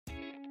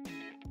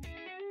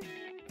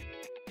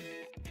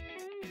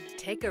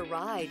Take a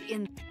ride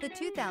in the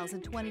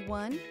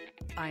 2021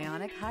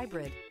 Ioniq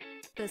Hybrid.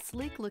 The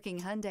sleek-looking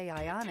Hyundai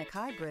Ioniq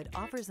Hybrid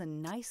offers a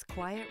nice,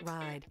 quiet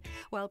ride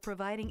while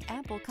providing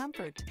ample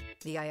comfort.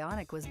 The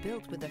Ioniq was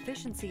built with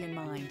efficiency in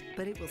mind,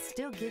 but it will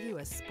still give you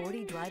a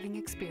sporty driving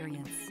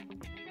experience.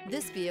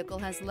 This vehicle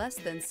has less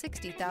than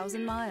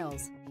 60,000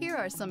 miles. Here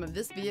are some of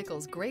this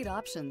vehicle's great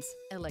options: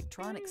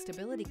 electronic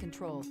stability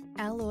control,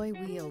 alloy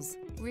wheels,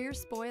 rear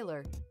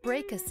spoiler,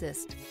 brake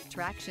assist,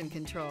 traction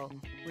control,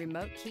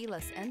 remote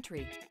keyless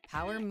entry,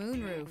 power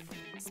moonroof,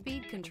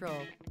 speed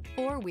control,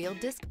 four-wheel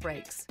disc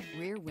brakes,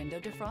 rear window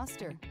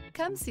defroster.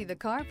 Come see the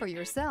car for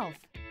yourself.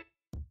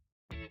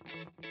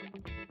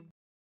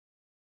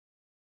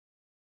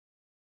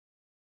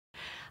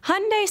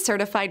 Hyundai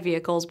certified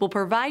vehicles will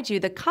provide you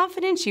the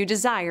confidence you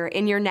desire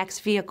in your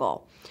next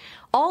vehicle.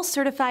 All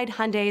certified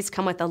Hyundais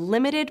come with a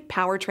limited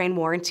powertrain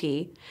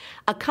warranty,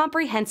 a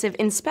comprehensive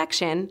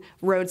inspection,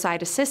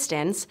 roadside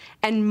assistance,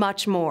 and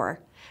much more.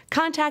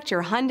 Contact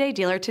your Hyundai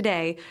dealer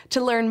today to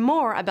learn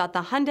more about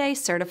the Hyundai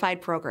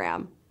Certified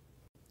Program.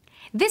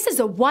 This is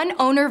a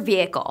one-owner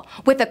vehicle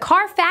with a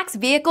Carfax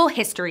Vehicle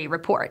History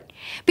Report.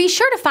 Be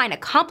sure to find a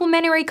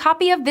complimentary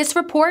copy of this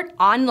report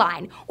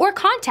online or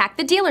contact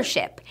the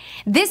dealership.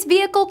 This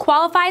vehicle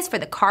qualifies for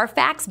the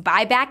Carfax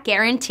Buyback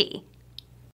Guarantee.